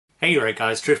Hey, you right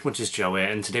guys, Driftmunch's Joe here,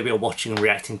 and today we are watching and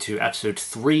reacting to episode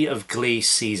 3 of Glee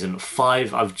season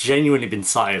 5. I've genuinely been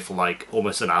sat here for like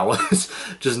almost an hour,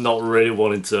 just not really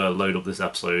wanting to load up this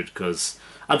episode because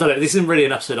I don't know, this isn't really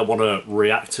an episode I want to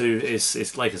react to.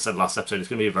 It's like I said last episode, it's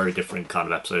going to be a very different kind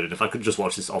of episode, and if I could just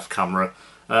watch this off camera,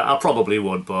 I probably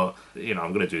would, but you know,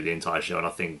 I'm going to do the entire show, and I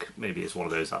think maybe it's one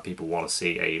of those that people want to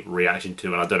see a reaction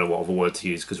to, and I don't know what other word to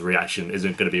use because reaction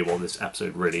isn't going to be what this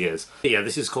episode really is. But yeah,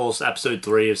 this is, of course, episode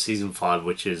 3 of season 5,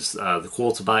 which is the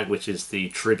quarterback, which is the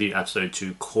tribute episode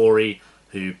to Cory,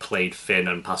 who played Finn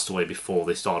and passed away before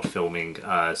they started filming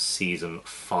season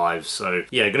 5. So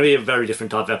yeah, going to be a very different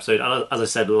type of episode. And as I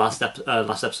said last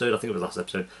episode, I think it was last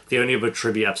episode, the only other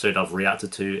tribute episode I've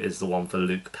reacted to is the one for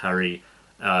Luke Perry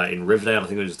in Riverdale. I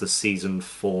think it was the season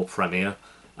 4 premiere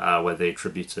where they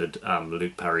tributed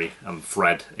Luke Perry and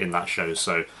Fred in that show.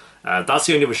 So that's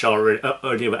the only other show,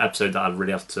 only other episode that I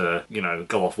really have to, you know,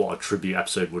 go off what a tribute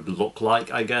episode would look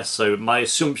like, I guess. So my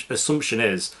assumption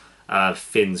is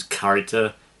Finn's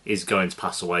character is going to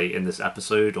pass away in this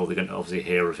episode, or they're going to obviously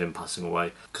hear of him passing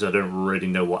away, because I don't really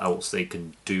know what else they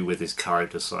can do with his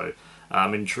character. So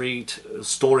I'm intrigued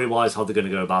story-wise how they're going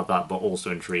to go about that, but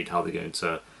also intrigued how they're going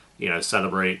to, you know,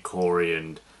 celebrate Cory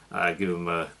and give him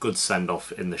a good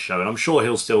send-off in the show. And I'm sure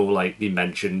he'll still like be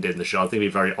mentioned in the show. I think it'd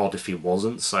be very odd if he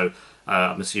wasn't. So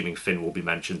I'm assuming Finn will be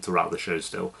mentioned throughout the show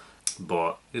still.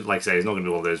 But like I say, it's not going to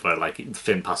be one of those where like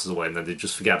Finn passes away and then they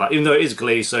just forget about it. Even though it is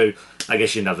Glee, so I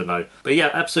guess you never know. But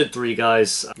yeah, episode 3,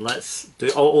 guys. Let's do.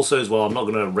 Also, as well, I'm not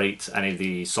going to rate any of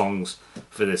the songs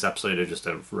for this episode. I just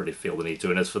don't really feel the need to.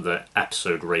 And as for the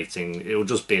episode rating, it will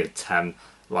just be a 10.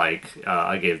 Like,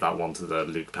 I gave that one to the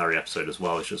Luke Perry episode as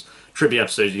well. It's just trivia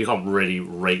episodes, you can't really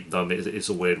rate them. It's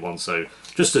a weird one, so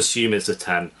just assume it's a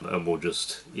 10 and we'll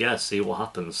just, yeah, see what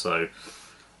happens. So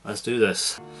let's do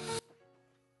this.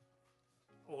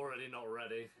 Already not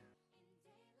ready.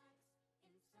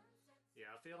 Yeah,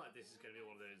 I feel like this is going to be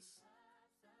one of those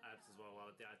ads as well,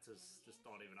 where the actors just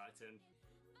aren't even acting.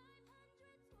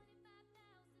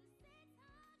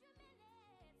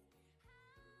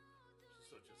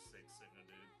 She's such a sick singer,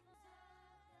 dude.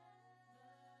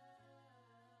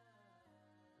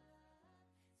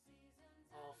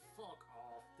 Oh, fuck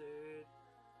off, dude.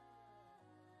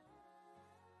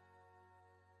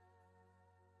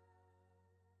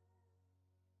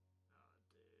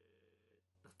 Oh,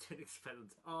 dude. I didn't expect them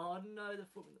to... Oh, no, the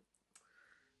fucking...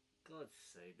 God's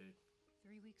sake, dude.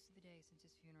 3 weeks to the day since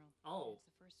his funeral. Oh. It's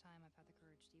the first time I've had the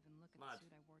courage to even look at Mad. the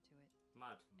suit I wore to it.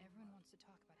 Mad. Everyone wants to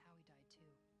talk about how he died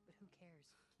too, but who cares?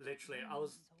 Literally, I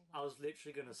was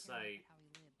literally gonna say, how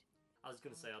he lived. I was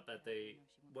gonna say, I bet they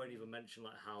won't even mention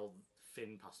like how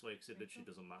Finn passed away because it literally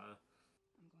doesn't matter.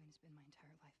 I'm going to spend my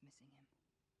entire life missing him.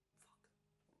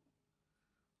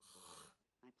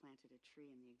 I planted a tree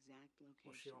in the exact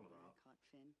What's she location on where I about? caught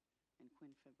Finn and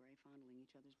Quinn Fabray fondling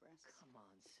each other's breasts. Come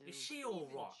on, Sue. Is she all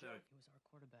right? He was our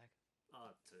quarterback.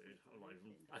 Oh, dude, I'm not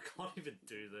even. I can't even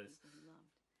do this. He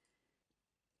loved.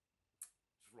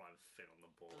 Just write Finn on the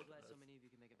So board. glad so many of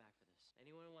you can make it back for this.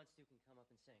 Anyone who wants to can come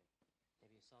up and sing.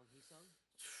 Maybe a song he sung.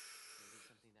 Maybe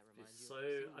something that reminds you. So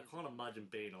of I can't imagine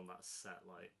being on that set.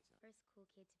 Like, First cool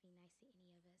kid to be nice to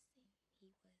any of us, and he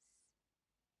was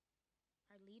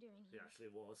our leader, and he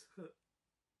actually was.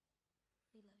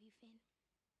 we love you, Finn.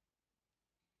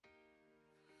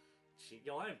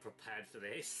 Yo, I ain't prepared for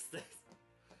this.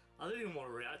 I don't even want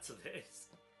to react to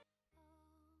this. Oh,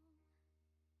 dude.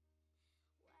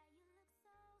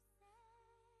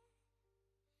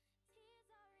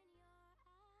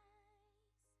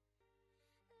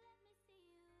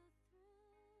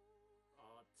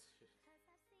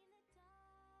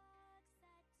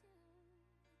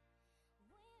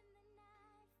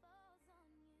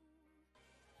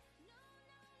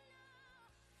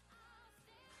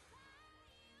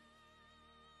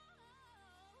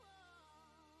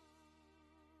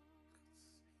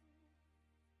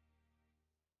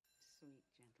 Sweet,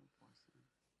 gentle porcelain.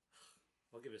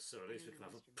 I'll give it so. At least we can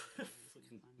have a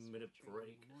fucking minute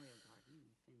break. Memorial garden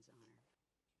in Finn's honor.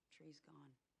 Tree's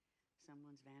gone.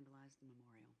 Someone's vandalized the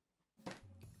memorial.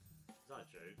 Is that a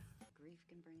joke? Grief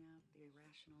can bring out the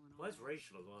irrational and all. Where's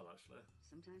Rachel as well, actually?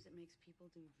 Sometimes it makes people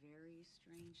do very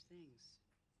strange things.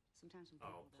 Sometimes when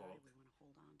people die, fuck. we want to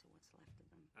hold on to what's left of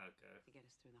them Okay, to get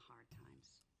us through the hard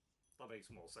times. that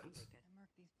makes more sense. Take that. I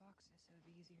marked these boxes so it'd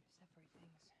be easier to separate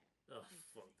things. Oh,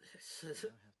 fuck this. I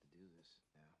don't have to do this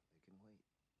now. They can wait.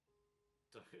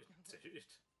 Dude.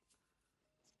 It's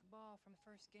the ball from the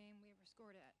first game we ever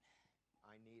scored at.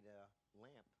 I need a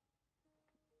lamp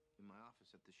in my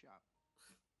office at the shop.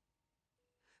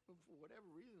 But for whatever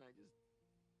reason, I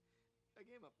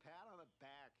gave him a pat on the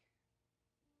back.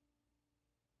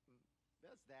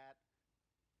 Just that.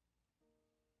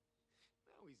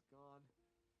 Now he's gone.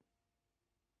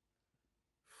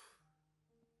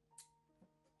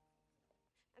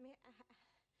 I mean, how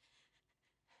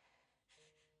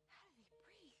do they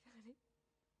breathe, honey?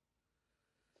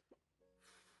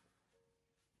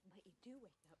 But you do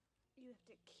wake up. You have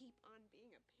to keep on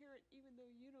being a parent even though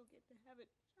you don't get to have a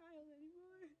child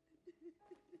anymore.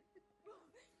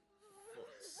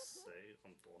 Fuck's sake,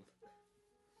 I'm done.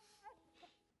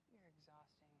 You're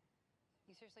exhausting.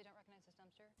 You seriously don't recognize this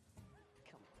dumpster?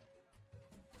 Come on.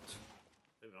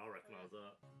 Even I recognise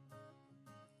that.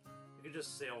 You can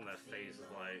just see on their faces,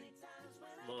 like,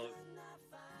 look.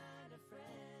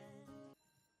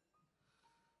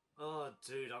 Oh,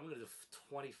 dude, I'm gonna do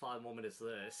 25 more minutes of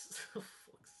this.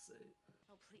 Fuck's sake.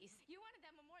 Oh, please. You wanted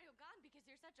that memorial gone because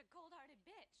you're such a cold-hearted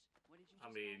bitch. What did you I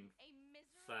just mean, A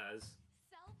miserable, Fairs.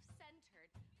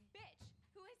 self-centered bitch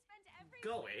who has spent every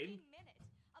Going. waking minute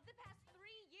of the past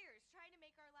 3 years trying to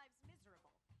make our lives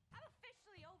miserable. I'm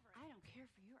officially over it. I don't care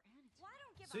for your attitude. Well, I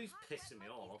don't give So a he's hot, pissing wet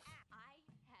me monkey's off. I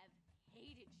have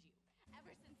hated you ever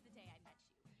since the day I met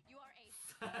you. You are a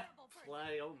horrible person.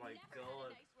 Play, oh my Never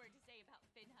god. had a nice word to say about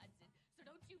Finn Hudson, so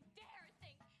don't you dare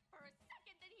think for a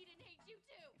second that he didn't hate you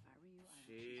too. If I were you, I would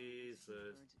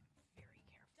Jesus. choose my words very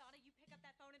carefully. Donna, you pick up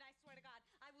that phone and I swear to God,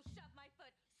 I will shove my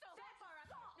foot so far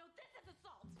up. No, this is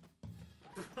assault.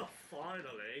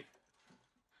 Finally.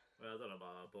 Well, I don't know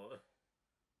about that, but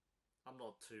I'm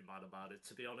not too mad about it,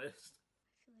 to be honest.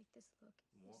 I feel like this look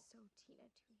What? was so Tina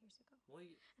 2 years ago. What?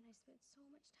 And I spent so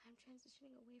much time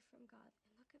transitioning away from God.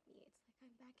 And look at me, it's like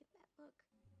I'm back at that look.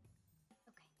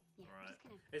 Okay, yeah, I'm Right. just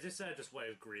gonna Is this just way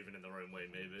of grieving in their own way,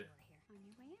 maybe? over here on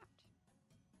your way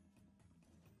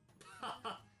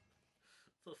out.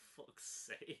 For fuck's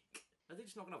sake. Are they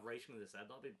just not gonna have Rachel in this ad?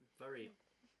 That'd be very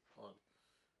odd.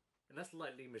 Unless,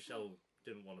 like, Lee Michelle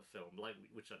didn't want to film, like,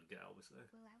 which I'd get, obviously.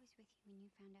 Well, I was with you when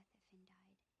you found out that Finn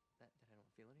died. That I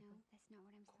don't feel No, anything? that's not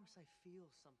what I'm Of course saying. I feel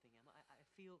something, Emma. I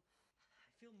feel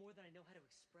more than I know how to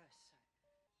express.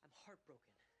 I'm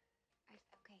heartbroken.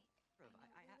 Okay. Bro, I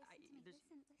know, I- well, I- listen to me. there's-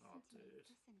 Listen Oh, to me. dude.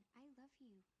 Listen, I love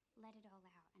you. Let it all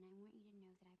out, and I want you to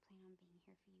know that I plan on being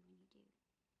here for you when you do.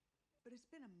 But it's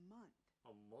been a month.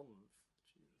 A month?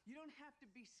 Jesus. You don't have to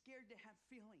be scared to have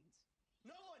feelings.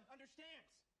 No one understands.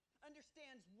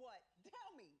 Understands what?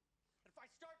 Tell me. And if I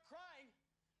start crying,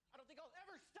 I don't think I'll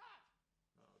ever stop.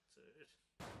 Oh, dude.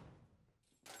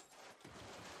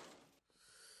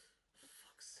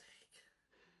 Fuck's sake.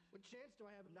 What chance do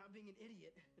I have of not being an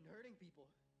idiot and hurting people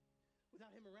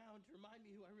without him around to remind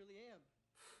me who I really am?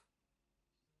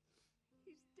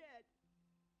 He's dead.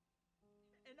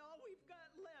 And all we've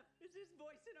got left is his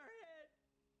voice in our head.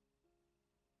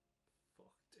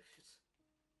 Fuck, dude.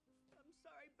 I'm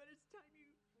sorry, but it's time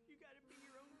you gotta be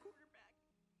your own quarterback.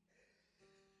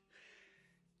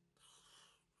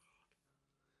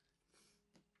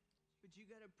 But you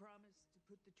gotta promise to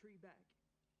put the tree back.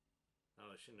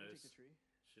 Oh, she I'll knows. take the tree.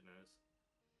 She knows.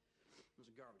 It was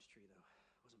a garbage tree, though.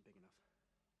 It wasn't big enough.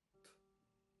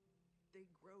 They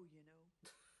grow, you know.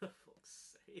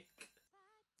 Fuck's sake.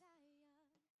 Bury me in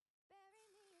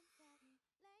satin,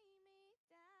 lay me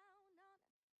down on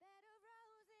a bed of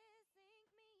roses, sink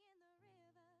me in the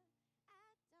river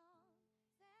at dawn,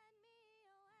 send me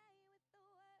away with the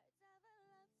words of a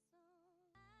love song.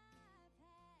 I've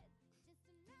had just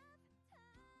enough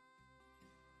time.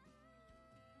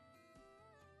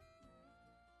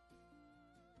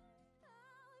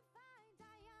 Oh, if I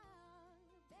die young,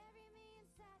 bury me in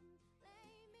satin,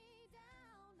 lay me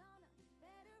down on a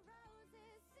bed of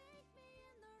roses, sink me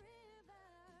in the river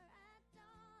at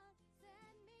dawn,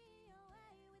 send me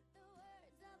away with the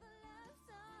words of a love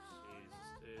song.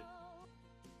 Jesus, dude.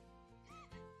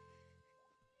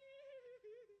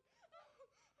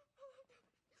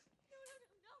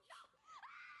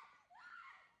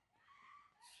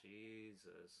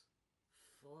 Jesus.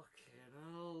 Fucking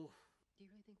hell. Do you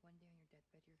really think one day on your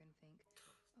deathbed you're gonna think,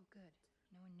 oh good,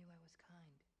 no one knew I was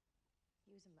kind?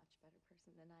 He was a much better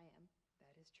person than I am.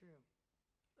 That is true.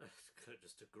 Could have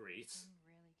just agreed. Someone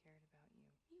really cared about you.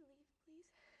 Can you leave, please?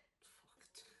 Fuck,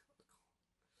 dude.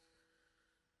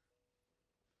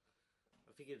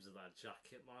 If he gives her that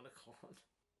jacket, man, I can't.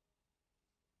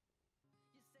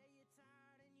 You say you're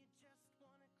tired and you just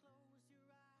wanna close your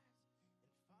eyes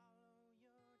and follow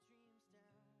your dreams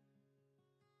down.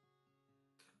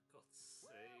 God's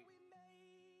Well, sake. we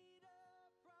made a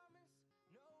promise,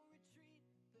 no retreat,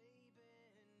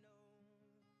 baby, no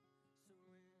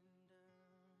surrender.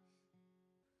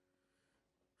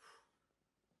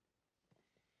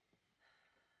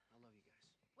 I love you guys.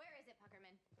 Where is it,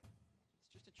 Puckerman?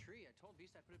 It's just a tree. I told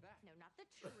Beast I'd put it back. No, not the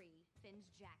tree. Finn's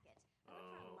jacket. I went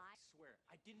for a Oh. lie. I swear,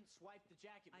 didn't swipe the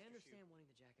jacket, Mr. I understand Shue. wanting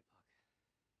the jacket, Puck.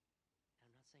 And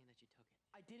I'm not saying that you took it.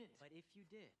 I didn't. But if you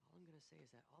did, all I'm gonna say is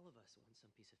that all of us want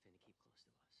some piece of Finn to keep close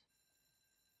to us.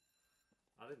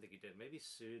 I don't think he did. Maybe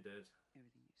Sue did.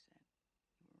 Everything you said,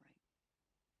 you were right.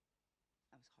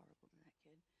 I was horrible to that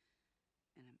kid,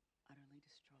 and I'm utterly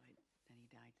destroyed that he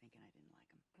died thinking I didn't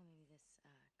like him. Well, maybe this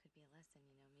could be a lesson,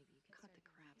 you know, maybe you could Cut the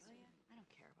crap, will ya? I don't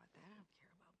care about that. I don't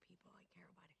care about people. I care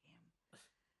about him.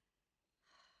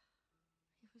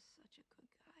 He was such a good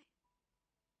guy.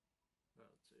 Oh,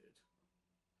 dude.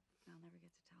 I'll never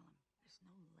get to tell him. There's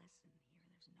no lesson here.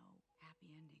 There's no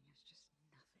happy ending. There's just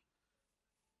nothing.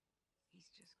 He's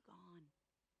just gone.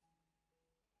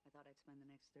 I thought I'd spend the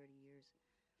next 30 years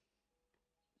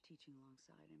teaching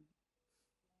alongside him.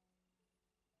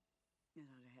 I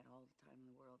thought I had all the time in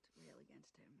the world to rail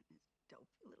against him and his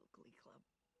dopey little glee club.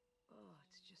 Oh,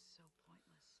 it's just so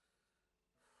pointless.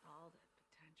 All that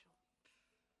potential.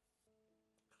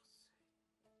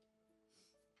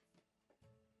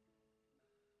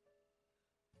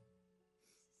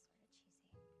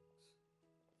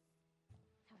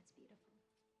 How it's beautiful.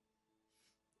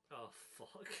 Oh,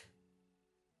 fuck.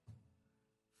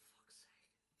 Fuck's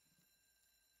sake.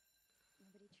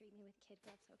 Nobody treat me with kid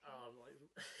gloves, okay? I'm like...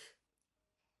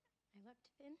 I loved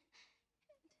Finn, and he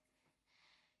loved me,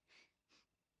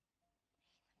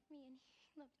 and he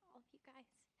loved all of you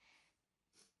guys.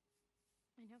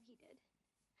 I know he did.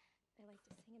 I liked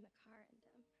to sing in the car,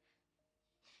 and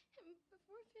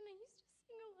before Finn, I used to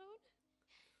sing alone.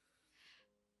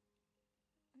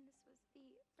 And this was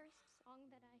the first song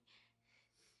that I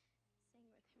sang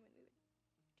with him when we would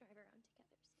drive around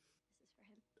together. So this is for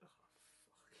him. Oh, fuck.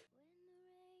 When the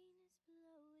rain is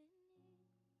blowing in your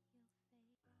face,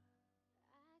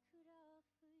 I could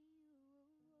offer you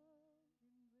a warm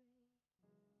embrace.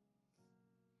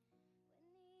 When the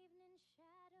evening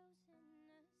shadows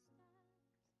and the stars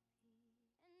appear,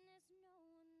 and there's no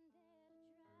one there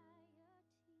to dry your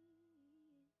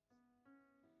tears, to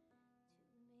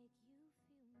make you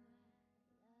feel my love.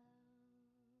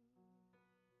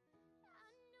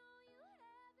 I know you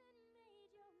haven't made your mind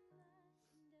up yet.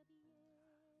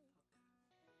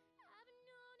 I've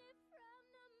known it from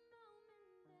the moment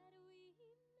that we met.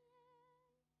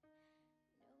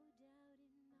 No doubt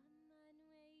in my mind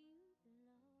where you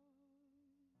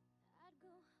belong. I'd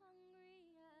go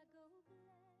hungry, I'd go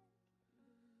black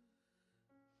and blue.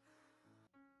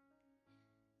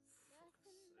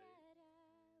 Nothing that I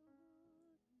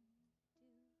wouldn't do to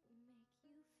make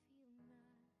you feel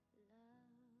my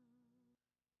love.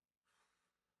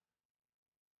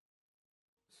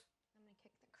 I'm gonna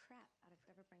kick the crap out of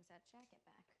whoever brings that jacket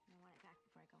back. And I want it back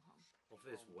before I go home. Of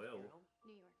this will.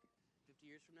 New York. 50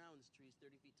 years from now, when this tree's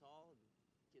 30 feet tall and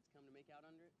kids come to make out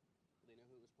under it, will they know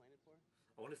who it was planted for?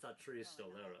 I wonder if that tree is still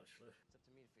there, actually. It's up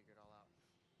to me to figure it all out.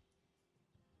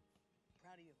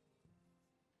 Proud of you.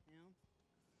 You know?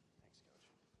 Thanks,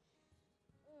 Coach.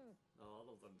 Oh, I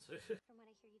love them too. From what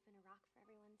I hear, you've been a rock for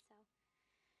everyone, so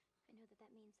I know that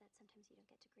that means that sometimes you don't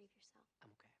get to grieve yourself.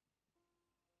 I'm okay.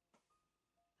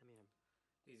 I mean,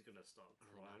 He's gonna start I'm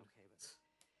not crying. okay, but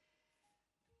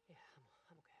yeah, I'm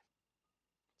okay. I talk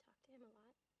to him a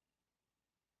lot.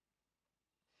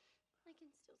 I can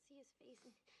still see his face,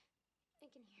 and I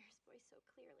can hear his voice so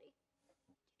clearly. Do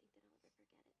you think that I'll ever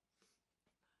forget it?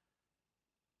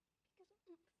 Because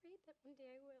I'm afraid that one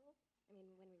day I will. I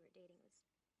mean, when we were dating,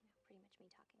 it was pretty much me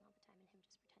talking all the time and him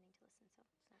just pretending to listen, so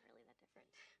it's not really that different.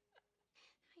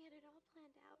 I had it all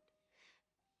planned out.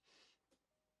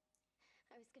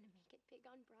 I was gonna make it big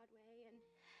on Broadway and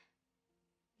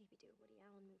maybe do a Woody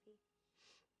Allen movie.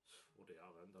 Woody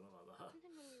Allen, don't know about that. And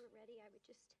then when we were ready, I would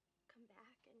just come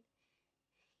back and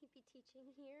he'd be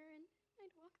teaching here, and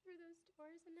I'd walk through those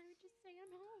doors and I would just say,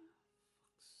 I'm home.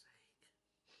 Fuck's sake.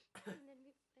 And then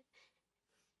we would live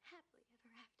happily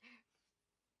ever after.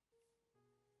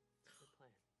 Good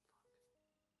plan.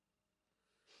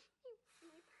 You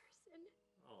were my person.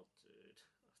 Oh, dude.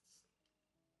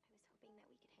 That's... I was hoping that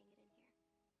we could hang it in here.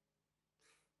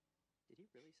 Did he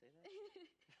really say that?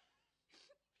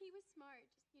 He was smart,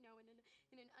 just, you know, in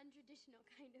an untraditional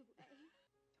kind of way. Come on, let's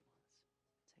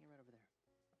hang it right over there.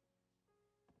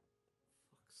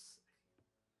 Fuck's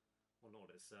sake. Wonder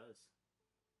what it says.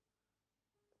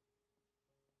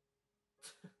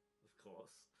 Of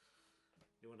course.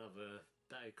 You want to have a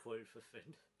better quote for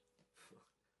Finn?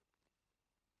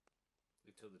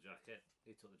 He took the jacket.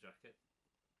 He took the jacket.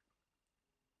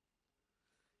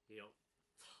 Yup.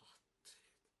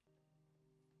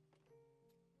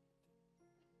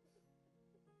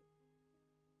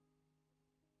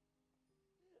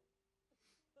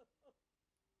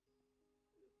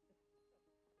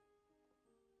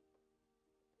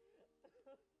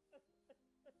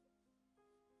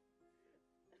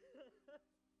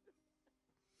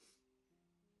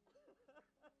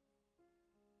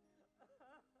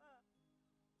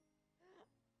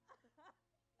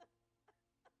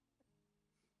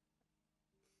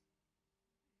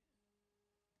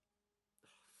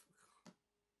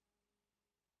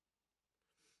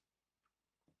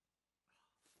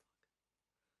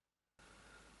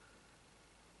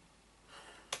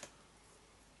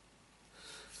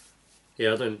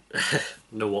 Yeah, I don't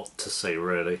know what to say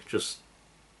really. Just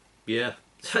yeah,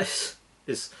 it's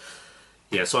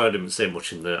yeah. Sorry, I didn't say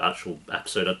much in the actual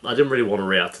episode. I didn't really want to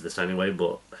react to this anyway,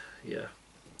 but yeah,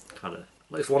 kind of.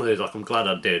 It's one of those like I'm glad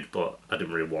I did, but I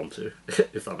didn't really want to,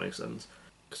 if that makes sense,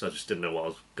 because I just didn't know what I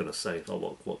was gonna say. Or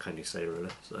what can you say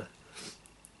really? So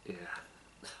yeah,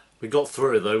 we got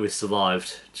through it though. We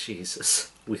survived.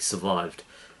 Jesus, we survived.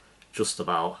 Just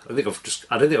about. I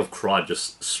don't think I've cried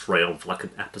just straight on for like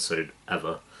an episode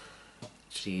ever.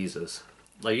 Jesus.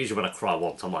 Like usually when I cry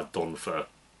once, I'm like done for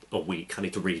a week. I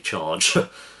need to recharge.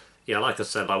 Yeah, like I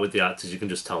said, like with the actors, you can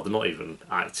just tell they're not even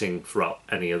acting throughout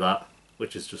any of that,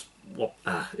 which is just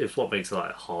it's what makes it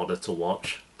like harder to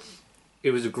watch.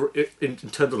 It was in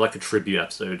terms of like a tribute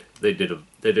episode. They did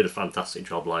a fantastic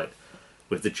job, like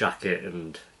with the jacket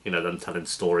and them telling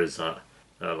stories that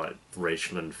like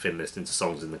Rachel and Finn listening to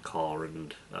songs in the car,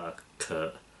 and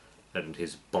Kurt and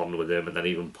his bond with him, and then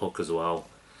even Puck as well,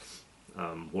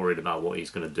 worried about what he's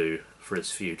going to do for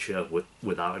his future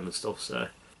without him and stuff. So,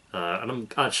 and I'm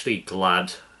actually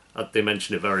glad they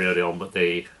mentioned it very early on, but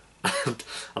they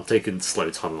I'm taking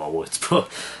slow time with my words, but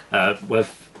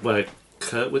where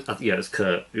Kurt was, it's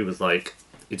Kurt who was like,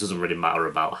 it doesn't really matter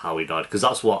about how he died, because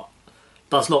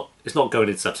it's not going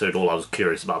into this episode all I was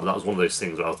curious about, but that was one of those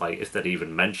things where I was like, if they'd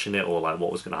even mention it, or like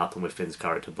what was going to happen with Finn's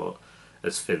character. But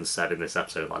as Finn said in this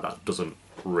episode, like that doesn't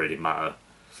really matter.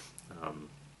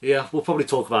 Yeah, we'll probably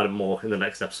talk about it more in the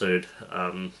next episode,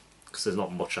 because there's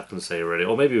not much I can say really,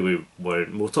 or maybe we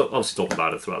won't. We'll obviously talk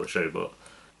about it throughout the show, but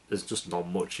there's just not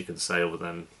much you can say other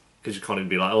than, because you can't even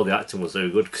be like, oh, the acting was so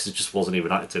good, because it just wasn't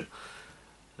even acting.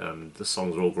 The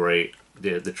songs were all great.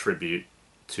 The tribute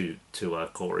to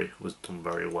Cory was done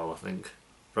very well, I think.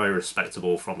 Very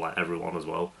respectable from like everyone as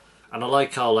well. And I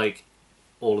like how like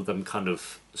all of them kind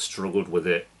of struggled with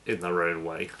it in their own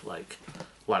way, like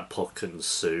Puck and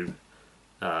Sue,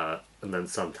 and then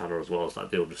Santana as well. It's like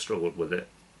they all just struggled with it,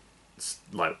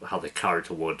 like how their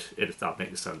character would, if that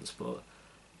makes sense. But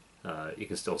you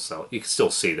can still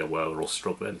see they were all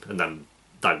struggling, and then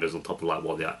that goes on top of like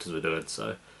what the actors were doing.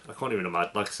 So I can't even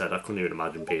imagine. Like I said, I couldn't even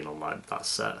imagine being on like that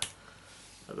set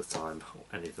at the time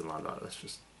or anything like that. That's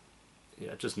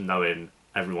just knowing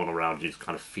everyone around you's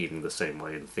kind of feeling the same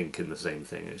way and thinking the same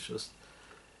thing. It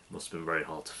must have been very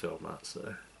hard to film that.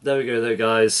 So there we go, though,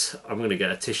 guys. I'm gonna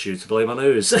get a tissue to blow my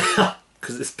nose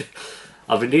because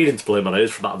I've been needing to blow my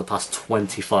nose for about the past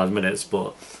 25 minutes,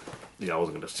 but yeah, I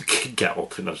wasn't gonna get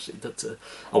up and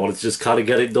I wanted to just kind of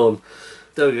get it done.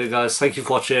 There we go, guys. Thank you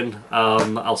for watching.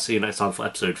 I'll see you next time for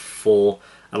episode 4.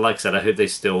 And like I said, I hope they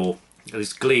still, at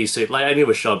least Glee, so like any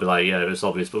other show I'd be like, yeah, it's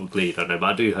obvious, but with Glee, I don't know.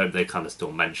 But I do hope they kind of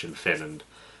still mention Finn and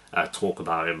talk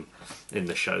about him in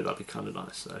the show. That'd be kind of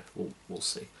nice. So we'll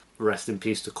see. Rest in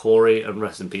peace to Cory, and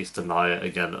rest in peace to Naya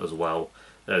again as well.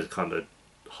 It was kind of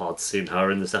hard seeing her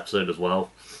in this episode as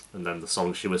well, and then the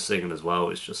song she was singing as well.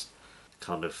 It's just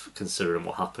kind of, considering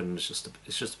what happened, it's just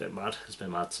a bit mad. It's a bit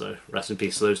mad. So rest in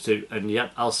peace to those two. And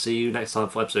yep, I'll see you next time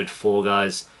for episode 4,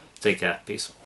 guys. Take care. Peace.